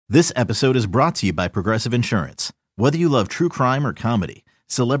This episode is brought to you by Progressive Insurance. Whether you love true crime or comedy,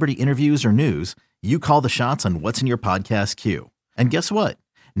 celebrity interviews or news, you call the shots on what's in your podcast queue. And guess what?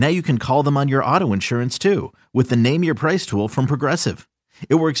 Now you can call them on your auto insurance too with the Name Your Price tool from Progressive.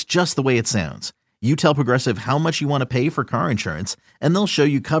 It works just the way it sounds. You tell Progressive how much you want to pay for car insurance, and they'll show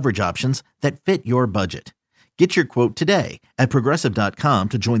you coverage options that fit your budget. Get your quote today at Progressive.com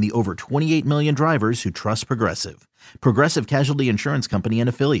to join the over 28 million drivers who trust Progressive. Progressive Casualty Insurance Company and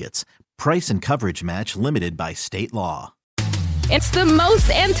Affiliates. Price and coverage match limited by state law. It's the most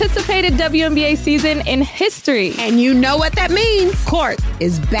anticipated WNBA season in history. And you know what that means. Court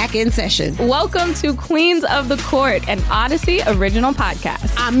is back in session. Welcome to Queens of the Court, an Odyssey original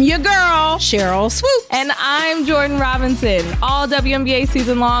podcast. I'm your girl, Cheryl Swoop. And I'm Jordan Robinson. All WNBA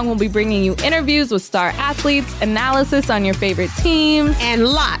season long, we'll be bringing you interviews with star athletes, analysis on your favorite teams, and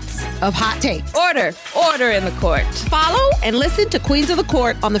lots of hot takes. Order in the court. Follow and listen to Queens of the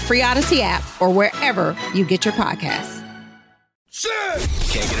Court on the free Odyssey app or wherever you get your podcasts.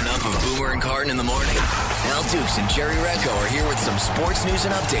 Can't get enough of Boomer and Carton in the morning? Al Dukes and Jerry Recco are here with some sports news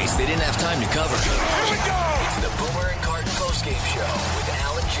and updates they didn't have time to cover. Here we go! It's the Boomer and Carton postgame show with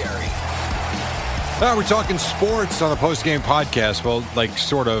Al and Jerry. We're talking sports on the postgame podcast. Well, like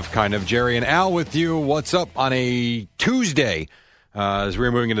sort of, kind of. Jerry and Al with you. What's up on a Tuesday? As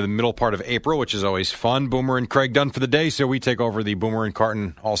we're moving into the middle part of April, which is always fun. Boomer and Craig done for the day, so we take over the Boomer and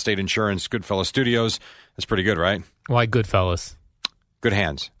Carton Allstate Insurance Goodfellas Studios. That's pretty good, right? Why Goodfellas? Good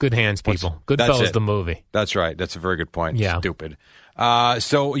hands. Good hands, people. Goodfellas, the movie. That's right. That's a very good point. Yeah. Stupid.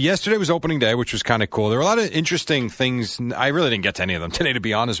 So yesterday was opening day, which was kind of cool. There were a lot of interesting things. I really didn't get to any of them today, to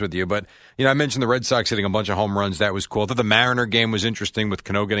be honest with you. But, you know, I mentioned the Red Sox hitting a bunch of home runs. That was cool. I thought the Mariner game was interesting with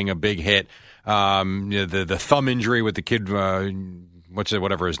Cano getting a big hit. You know, the thumb injury with the kid,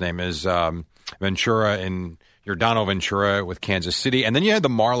 whatever his name is, Ventura and Yordano Ventura with Kansas City. And then you had the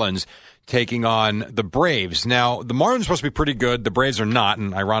Marlins taking on the Braves. Now, the Marlins are supposed to be pretty good. The Braves are not,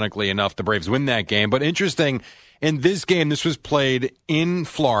 and ironically enough, the Braves win that game. But interesting, in this game, this was played in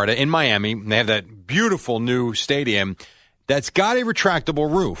Florida, in Miami. They have that beautiful new stadium that's got a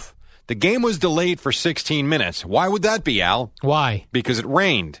retractable roof. The game was delayed for 16 minutes. Why would that be, Al? Why? Because it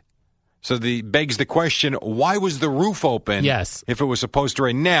rained. So begs the question, why was the roof open Yes. if it was supposed to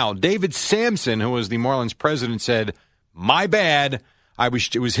rain? Now, David Sampson, who was the Marlins president, said, my bad.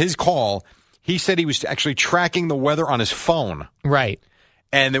 It was his call. He said he was actually tracking the weather on his phone. Right.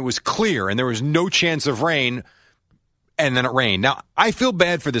 And it was clear, and there was no chance of rain, and then it rained. Now, I feel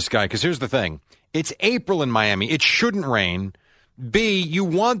bad for this guy, because here's the thing. It's April in Miami. It shouldn't rain. B, you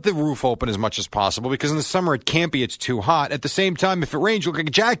want the roof open as much as possible, because in the summer it can't be. It's too hot. At the same time, if it rains, you look like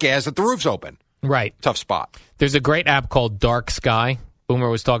a jackass that the roof's open. Right. Tough spot. There's a great app called Dark Sky. Boomer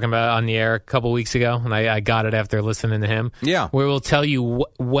was talking about it on the air a couple weeks ago, and I got it after listening to him. Yeah. Where we'll tell you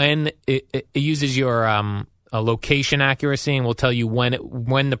when it uses your location accuracy, and we'll tell you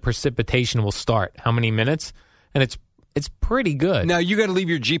when the precipitation will start, how many minutes, and it's pretty good. Now, you got to leave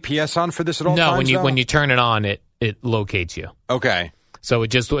your GPS on for this at all times? No, when you turn it on, it locates you. Okay. So it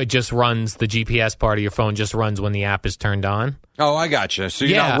just runs, the GPS part of your phone just runs when the app is turned on. Oh, I gotcha. So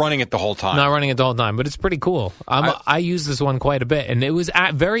you're not running it the whole time. Not running it the whole time, but it's pretty cool. I use this one quite a bit, and it was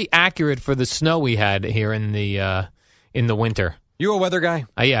very accurate for the snow we had here in the winter. You a weather guy?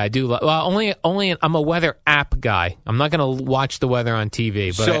 Yeah, I do. Well, only I'm a weather app guy. I'm not going to watch the weather on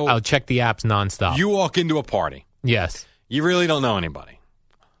TV, but So I'll check the apps nonstop. You walk into a party. Yes. You really don't know anybody.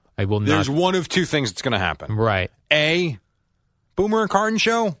 I will not. There's one of two things that's going to happen. Right. A, Boomer and Carton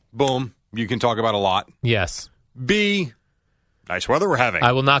show. Boom. You can talk about a lot. Yes. B, nice weather we're having.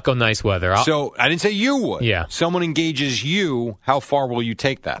 I will not go nice weather. So I didn't say you would. Yeah. Someone engages you. How far will you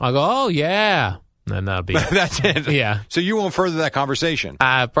take that? I'll go, oh, yeah. Then that'll be it. That's it. Yeah. So you won't further that conversation.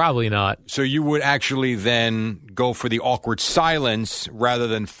 Probably not. So you would actually then go for the awkward silence rather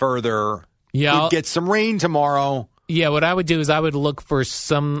than further. Yeah. We'd get some rain tomorrow. Yeah, what I would do is I would look for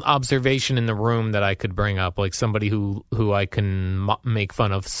some observation in the room that I could bring up, like somebody who I can make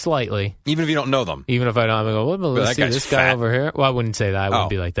fun of slightly. Even if you don't know them. Even if I don't, I go, well, let's see this guy fat. over here. Well, I wouldn't say that. I wouldn't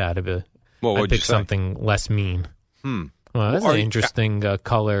be like that. I'd pick something less mean. Well, that's an interesting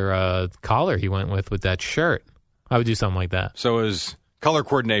collar he went with that shirt. I would do something like that. So his color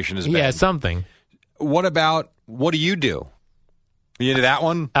coordination is bad. Yeah, something. What do you do? Are you into that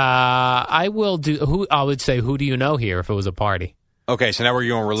one? I will do. I would say, who do you know here? If it was a party. Okay, so now we're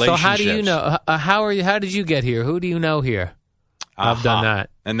going relationships. So how do you know? How did you get here? Who do you know here? I've done that.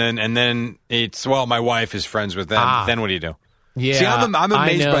 And then it's, well, my wife is friends with them. Then what do you do? Yeah, see, I'm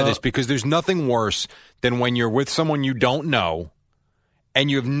amazed by this because there's nothing worse than when you're with someone you don't know and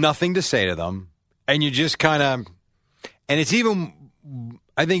you have nothing to say to them and you just kind of, and it's even,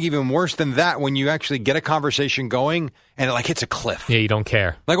 I think even worse than that, when you actually get a conversation going and it like hits a cliff. Yeah, you don't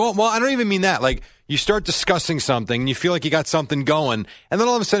care. Like, well, I don't even mean that. Like, you start discussing something and you feel like you got something going, and then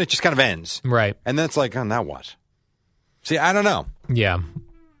all of a sudden it just kind of ends. Right. And then it's like, oh, now what? See, I don't know. Yeah.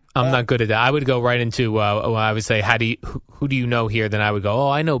 I'm not good at that. I would go right into, I would say, who do you know here? Then I would go,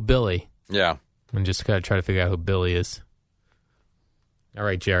 I know Billy. Yeah. And just kind of try to figure out who Billy is. All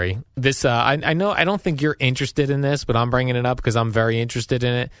right, Jerry. This I know I don't think you're interested in this, but I'm bringing it up because I'm very interested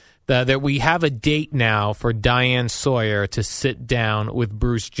in it. That we have a date now for Diane Sawyer to sit down with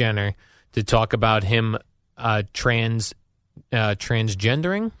Bruce Jenner to talk about him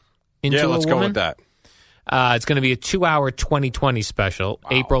transgendering into a woman. Yeah, let's go with that. It's going to be a 2-hour 2020 special, wow.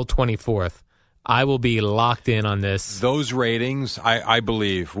 April 24th. I will be locked in on this. Those ratings, I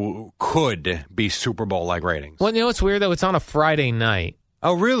believe, could be Super Bowl-like ratings. Well, you know what's weird, though? It's on a Friday night.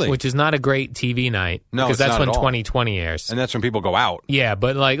 Oh, really? Which is not a great TV night. No, because it's that's not when at all. 2020 airs. And that's when people go out. Yeah,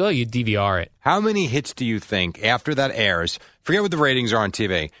 but you DVR it. How many hits do you think, after that airs, forget what the ratings are on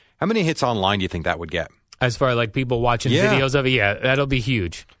TV, how many hits online do you think that would get? As far as people watching videos of it, yeah, that'll be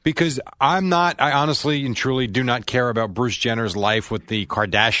huge. Because I honestly and truly do not care about Bruce Jenner's life with the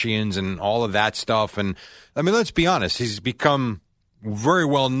Kardashians and all of that stuff. And I mean, let's be honest, he's become very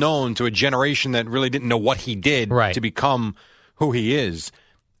well known to a generation that really didn't know what he did to become who he is.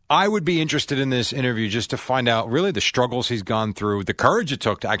 I would be interested in this interview just to find out really the struggles he's gone through, the courage it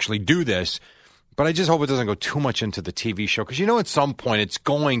took to actually do this. But I just hope it doesn't go too much into the TV show because, at some point it's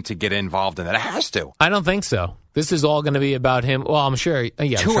going to get involved in that. It has to. I don't think so. This is all going to be about him. Well, I'm sure.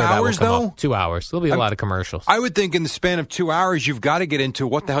 Yeah, 2 hours, though? 2 hours. There'll be a lot of commercials. I would think in the span of 2 hours, you've got to get into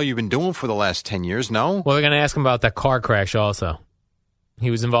what the hell you've been doing for the last 10 years, no? Well, we're going to ask him about that car crash also.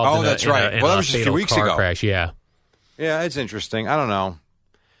 He was involved in that's right. That was just a few weeks ago. Crash, yeah. Yeah, it's interesting. I don't know.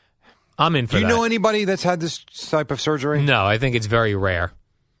 I'm in for that. Do you know anybody that's had this type of surgery? No, I think it's very rare.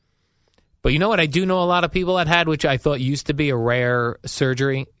 But you know what I do know a lot of people that had, which I thought used to be a rare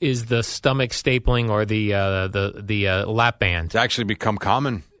surgery, is the stomach stapling or the lap band. It's actually become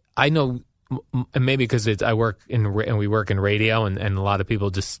common. I know, maybe because we work in radio, and a lot of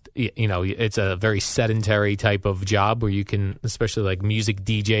people just, it's a very sedentary type of job where you can, especially like music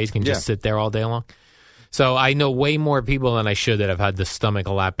DJs, can just sit there all day long. So I know way more people than I should that have had the stomach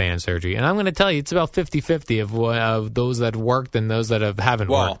lap band surgery. And I'm going to tell you, it's about 50-50 of those that worked and those that haven't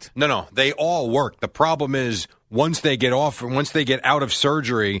worked. No, they all work. The problem is once they get out of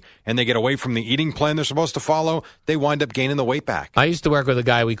surgery and they get away from the eating plan they're supposed to follow, they wind up gaining the weight back. I used to work with a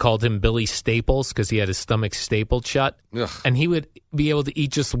guy, we called him Billy Staples because he had his stomach stapled shut. Ugh. And he would be able to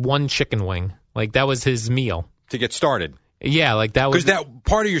eat just one chicken wing. Like that was his meal. To get started. Yeah, like that was... Because that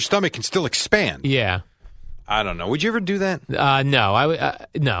part of your stomach can still expand. Yeah. I don't know. Would you ever do that? No,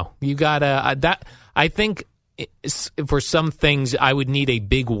 no. You gotta that. I think for some things, I would need a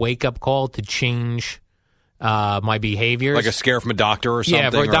big wake up call to change my behaviors, like a scare from a doctor or something. Yeah,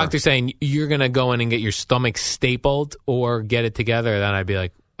 for a doctor saying you're gonna go in and get your stomach stapled or get it together, then I'd be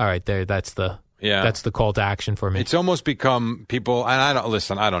like, all right, there. That's the call to action for me. It's almost become people, and I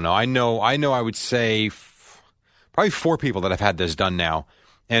don't know. I know. I would say probably 4 people that have had this done now.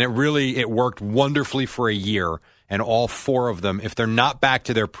 And it worked wonderfully for a year. And all 4 of them, if they're not back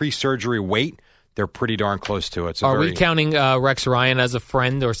to their pre-surgery weight, they're pretty darn close to it. Are we counting Rex Ryan as a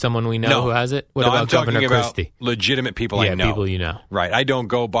friend or someone we know who has it? What about Governor Christie? Legitimate people I know. Yeah, people you know. Right. I don't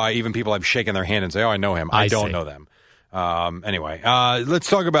go by even people I've shaken their hand and say, oh, I know him. I don't know them. Anyway, let's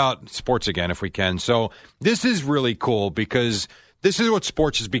talk about sports again if we can. So this is really cool because this is what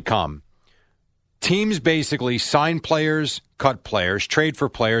sports has become. Teams basically sign players, cut players, trade for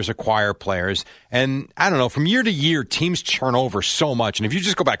players, acquire players. And I don't know, from year to year, teams turn over so much. And if you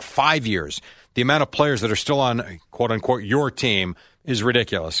just go back 5 years, the amount of players that are still on, quote unquote, your team is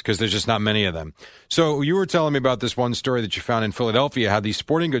ridiculous because there's just not many of them. So you were telling me about this one story that you found in Philadelphia, how these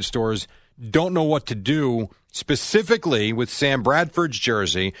sporting goods stores don't know what to do specifically with Sam Bradford's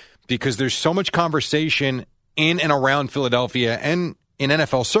jersey because there's so much conversation in and around Philadelphia and in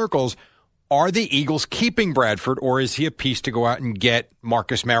NFL circles. Are the Eagles keeping Bradford, or is he a piece to go out and get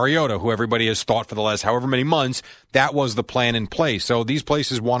Marcus Mariota, who everybody has thought for the last however many months that was the plan in place? So these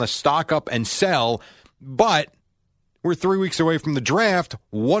places want to stock up and sell, but we're 3 weeks away from the draft.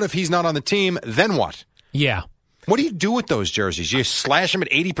 What if he's not on the team? Then what? Yeah. What do you do with those jerseys? You slash them at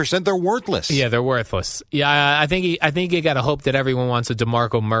 80%? They're worthless. Yeah, they're worthless. Yeah, I think you got to hope that everyone wants a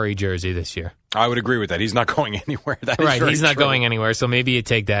DeMarco Murray jersey this year. I would agree with that. He's not going anywhere. He's not going anywhere, so maybe you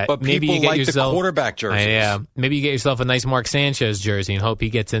take that. But maybe people you get like yourself the quarterback jerseys. Yeah, maybe you get yourself a nice Mark Sanchez jersey and hope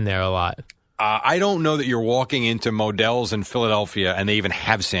he gets in there a lot. I don't know that you're walking into Modell's in Philadelphia and they even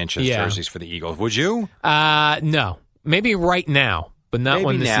have Sanchez jerseys for the Eagles. Would you? No. Maybe right now. but not Maybe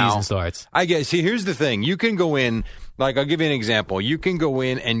when the now. season starts. I guess. See, here's the thing. You can go in, like, I'll give you an example. You can go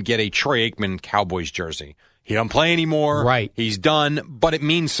in and get a Troy Aikman Cowboys jersey. He don't play anymore. Right. He's done, but it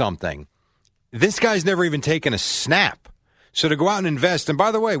means something. This guy's never even taken a snap. So to go out and invest, and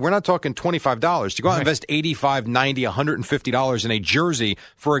by the way, we're not talking $25. To go out and invest $85, $90, $150 in a jersey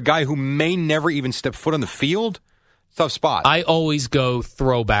for a guy who may never even step foot on the field, tough spot. I always go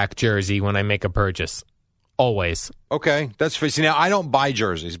throwback jersey when I make a purchase. Always. Okay, that's fair. See, now I don't buy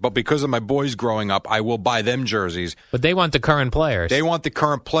jerseys, but because of my boys growing up, I will buy them jerseys. But they want the current players. They want the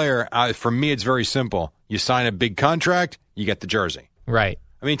current player. For me, it's very simple. You sign a big contract, you get the jersey. Right.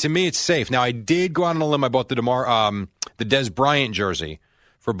 I mean, to me, it's safe. Now, I did go out on a limb. I bought the Des Bryant jersey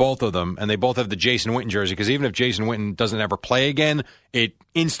for both of them, and they both have the Jason Witten jersey, because even if Jason Witten doesn't ever play again, it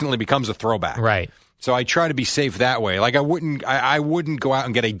instantly becomes a throwback. Right. So I try to be safe that way. Like, I wouldn't go out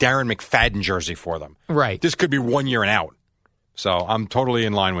and get a Darren McFadden jersey for them. Right. This could be 1 year and out. So I'm totally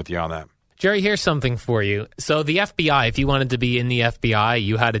in line with you on that. Jerry, here's something for you. So the FBI, if you wanted to be in the FBI,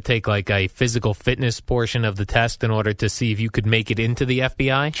 you had to take like a physical fitness portion of the test in order to see if you could make it into the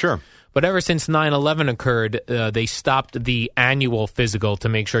FBI. Sure. But ever since 9/11 occurred, they stopped the annual physical to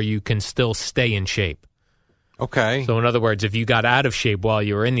make sure you can still stay in shape. Okay. So in other words, if you got out of shape while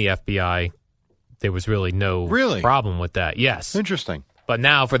you were in the FBI, there was really no problem with that. Yes. Interesting. But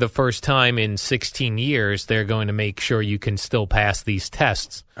now, for the first time in 16 years, they're going to make sure you can still pass these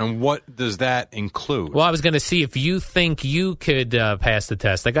tests. And what does that include? Well, I was going to see if you think you could pass the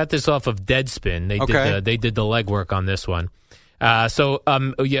test. I got this off of Deadspin. They did the legwork on this one.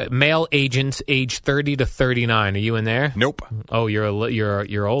 Male agents age 30 to 39. Are you in there? Nope. Oh,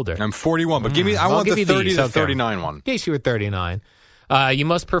 you're older. I'm 41, but I want the 30 to 39 one. In case you were 39. You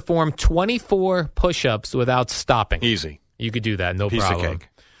must perform 24 push-ups without stopping. Easy. You could do that, no Piece problem. of cake.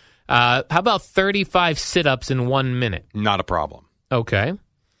 How about 35 sit-ups in 1 minute? Not a problem. Okay.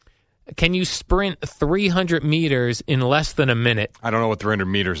 Can you sprint 300 meters in less than a minute? I don't know what 300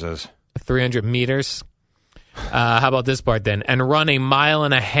 meters is. 300 meters? How about this part then? And run a mile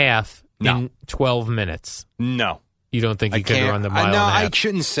and a half in 12 minutes? No. You don't think you could run the mile and a No, half? I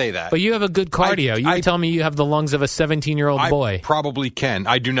shouldn't say that. But you have a good cardio. You tell me you have the lungs of a 17-year-old boy. I probably can.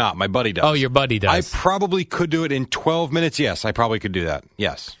 I do not. My buddy does. Oh, your buddy does. I probably could do it in 12 minutes. Yes, I probably could do that.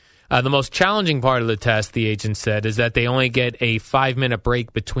 Yes. The most challenging part of the test, the agent said, is that they only get a 5-minute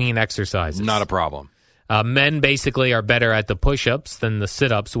break between exercises. Not a problem. Men basically are better at the push-ups than the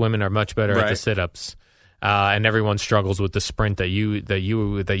sit-ups. Women are much better at the sit-ups. And everyone struggles with the sprint that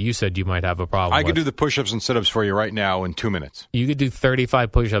you said you might have a problem with. I could do the push-ups and sit-ups for you right now in 2 minutes. You could do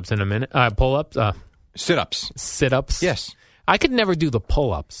 35 push-ups in a minute. Pull-ups? Sit-ups. Sit-ups? Yes. I could never do the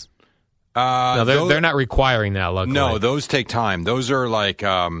pull-ups. No, they're not requiring that, luckily. No, those take time. Those are like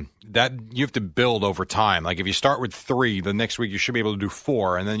that you have to build over time. Like if you start with 3, the next week you should be able to do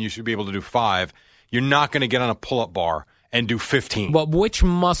 4, and then you should be able to do 5. You're not going to get on a pull-up bar and do 15. But which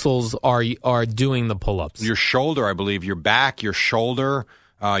muscles are doing the pull-ups? Your shoulder, I believe. Your back, your shoulder,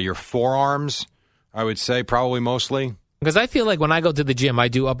 your forearms, I would say probably mostly. Because I feel like when I go to the gym, I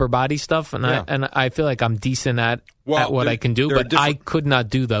do upper body stuff, and I feel like I'm decent at what I can do, but I could not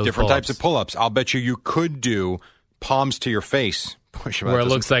do those different pull-ups. types of pull-ups. I'll bet you could do palms to your face. Where it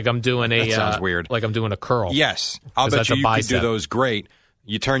looks like I'm doing that sounds weird. Like I'm doing a curl. Yes. I'll bet you could do those great.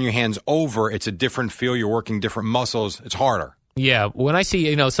 You turn your hands over, it's a different feel. You're working different muscles. It's harder. Yeah. When I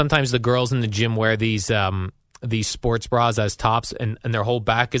see, sometimes the girls in the gym wear these sports bras as tops, and their whole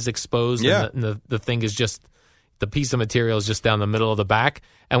back is exposed. Yeah. And the thing is just, the piece of material is just down the middle of the back.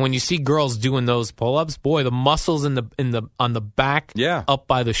 And when you see girls doing those pull-ups, boy, the muscles on the back, up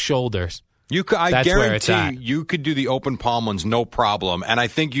by the shoulders. I guarantee you could do the open palm ones, no problem. And I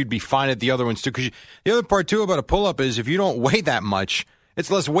think you'd be fine at the other ones, too. Because the other part, too, about a pull-up is if you don't weigh that much,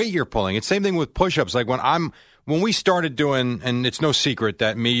 it's less weight you're pulling. It's the same thing with push-ups. Like when we started doing, and it's no secret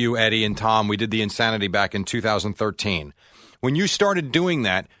that me, you, Eddie, and Tom, we did the Insanity back in 2013. When you started doing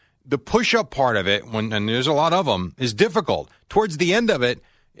that, the push-up part of it, and there's a lot of them, is difficult. Towards the end of it,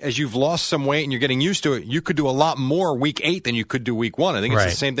 as you've lost some weight and you're getting used to it, you could do a lot more week 8 than you could do week 1. I think it's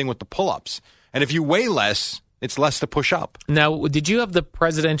the same thing with the pull-ups. And if you weigh less, it's less to push up. Now, did you have the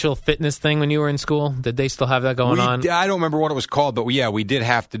presidential fitness thing when you were in school? Did they still have that going on? I don't remember what it was called, but we had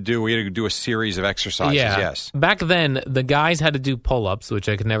to do a series of exercises, yes. Back then, the guys had to do pull-ups, which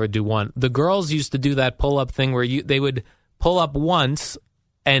I could never do one. The girls used to do that pull-up thing where they would pull up once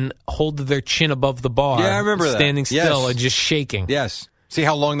and hold their chin above the bar. Yeah, I remember that. Standing still and just shaking. Yes. See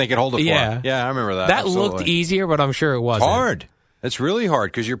how long they could hold it for. Yeah, I remember that. That looked easier, but I'm sure it wasn't. It's hard. It's really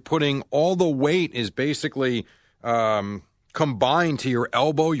hard because you're putting all the weight is basically combined to your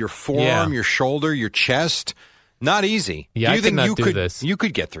elbow, your forearm, your shoulder, your chest. Not easy. Yeah, do you I think could not you do could, this. You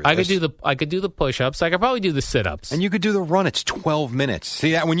could get through I this. could do the push-ups. I could probably do the sit-ups. And you could do the run. It's 12 minutes.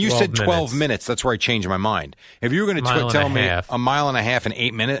 See, that when you said 12 minutes, that's where I changed my mind. If you were going to tell me a mile and a half in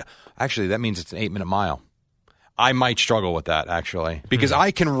 8 minutes, actually, that means it's an 8-minute mile. I might struggle with that, actually, because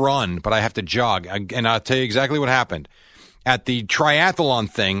I can run, but I have to jog. And I'll tell you exactly what happened. At the triathlon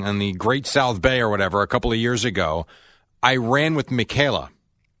thing on the Great South Bay or whatever a couple of years ago, I ran with Michaela,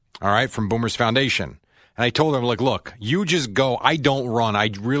 all right, from Boomers Foundation. And I told her, like, look, you just go. I don't run.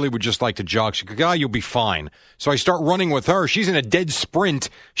 I really would just like to jog. She goes, you'll be fine. So I start running with her. She's in a dead sprint.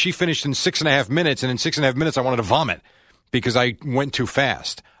 She finished in 6.5 minutes. And in 6.5 minutes, I wanted to vomit because I went too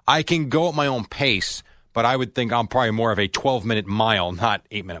fast. I can go at my own pace, but I would think I'm probably more of a 12-minute mile, not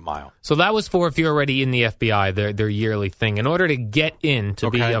 8-minute mile. So that was for if you're already in the FBI, their yearly thing. In order to get in to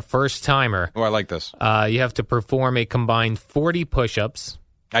be a first-timer. Oh, I like this. You have to perform a combined 40 push-ups.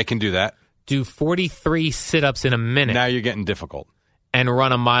 I can do that. Do 43 sit-ups in a minute. Now you're getting difficult. And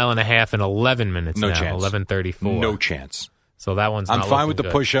run a mile and a half in 11 minutes no now. Chance. 11:34. No chance. So that one's I'm not fine with the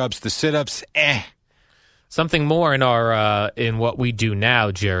good. push-ups, the sit-ups, Something more in our in what we do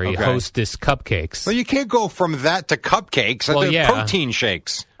now, Jerry, Hostess cupcakes. Well, you can't go from that to cupcakes. Well, They're yeah. protein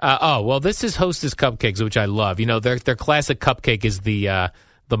shakes. This is Hostess cupcakes, which I love. You know, their classic cupcake is the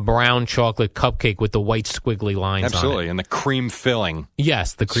brown chocolate cupcake with the white squiggly lines Absolutely, on it. and the cream filling.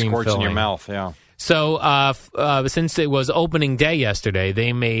 Yes, the cream squirts filling. in your mouth, yeah. So since it was opening day yesterday,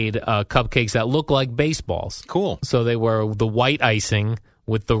 they made cupcakes that look like baseballs. Cool. So they were the white icing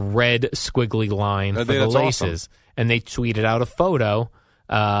with the red squiggly line for the laces. Awesome. And they tweeted out a photo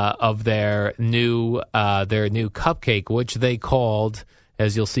of their new cupcake, which they called,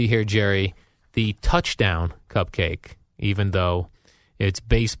 as you'll see here, Jerry, the touchdown cupcake, even though it's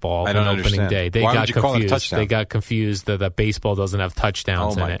baseball on opening day. They Why got would you call it a touchdown? They got confused that baseball doesn't have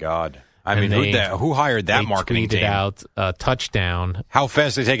touchdowns in it. Oh, my God. I mean, who hired that marketing team? They tweeted out touchdown. How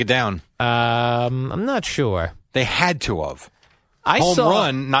fast did they take it down? I'm not sure. They had to have. Home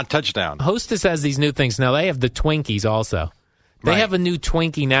run, not touchdown. Hostess has these new things. Now, they have the Twinkies also. They have a new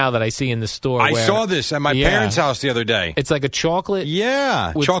Twinkie now that I see in the store. I saw this at my parents' house the other day. It's like a chocolate.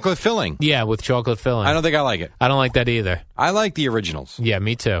 Yeah, chocolate filling. Yeah, with chocolate filling. I don't think I like it. I don't like that either. I like the originals. Yeah,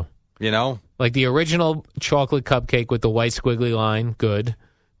 me too. You know? Like the original chocolate cupcake with the white squiggly line, good.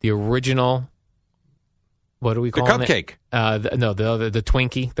 The original, what are we calling it? The cupcake. The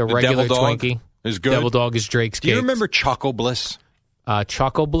Twinkie, the regular Devil Dog Twinkie. is good. Devil Dog is Drake's Cakes. Do you remember Choco Bliss?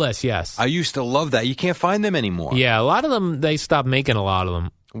 Choco Bliss, yes. I used to love that. You can't find them anymore. Yeah, a lot of them, they stopped making a lot of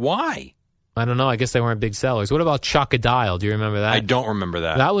them. Why? I don't know. I guess they weren't big sellers. What about Chocodile? Do you remember that? I don't remember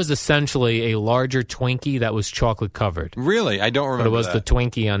that. That was essentially a larger Twinkie that was chocolate covered. Really? I don't remember that. But it was the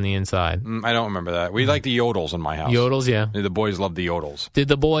Twinkie on the inside. I don't remember that. We like the Yodels in my house. Yodels, yeah. The boys love the Yodels. Did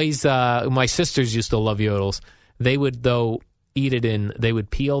the boys, my sisters used to love Yodels. They would, though, eat it in, they would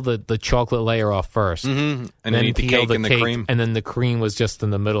peel the chocolate layer off first. Mm-hmm. And then eat the cake and the cream. And then the cream was just in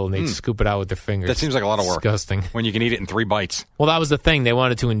the middle, and they'd scoop it out with their fingers. That seems like a lot of work. Disgusting. When you can eat it in 3 bites. Well, that was the thing. They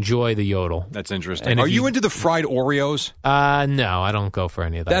wanted to enjoy the Yodel. That's interesting. And Are you into the fried Oreos? No, I don't go for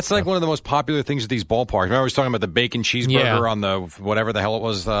any of that. That's stuff. like one of the most popular things at these ballparks. Remember I was talking about the bacon cheeseburger on the whatever the hell it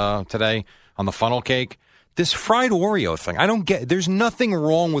was today on the funnel cake? This fried Oreo thing, I don't get. There's nothing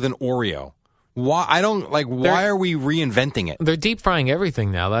wrong with an Oreo. Why Why are we reinventing it? They're deep frying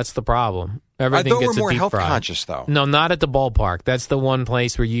everything now. That's the problem. Everything I thought gets we're more a deep health fry. conscious, though. No, not at the ballpark. That's the one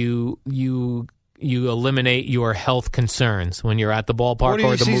place where you eliminate your health concerns when you're at the ballpark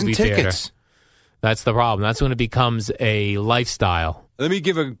or the movie theater. That's the problem. That's when it becomes a lifestyle. Let me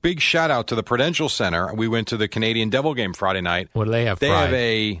give a big shout out to the Prudential Center. We went to the Canadian Devil game Friday night. What do they have? They fried? have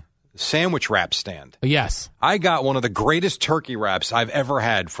a sandwich wrap stand. Yes. I got one of the greatest turkey wraps I've ever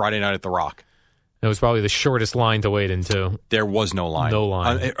had Friday night at the Rock. It was probably the shortest line to wait into. There was no line. No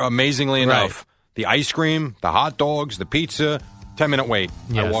line. Amazingly enough, the ice cream, the hot dogs, the pizza, 10-minute wait.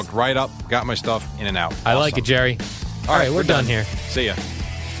 Yes. I walked right up, got my stuff, in and out. I like it, Jerry. All right, we're done here. See ya.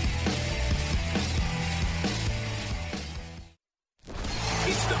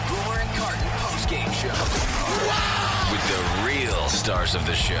 It's the Boomer and Carton postgame show. With the real stars of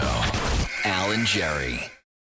the show, Al and Jerry.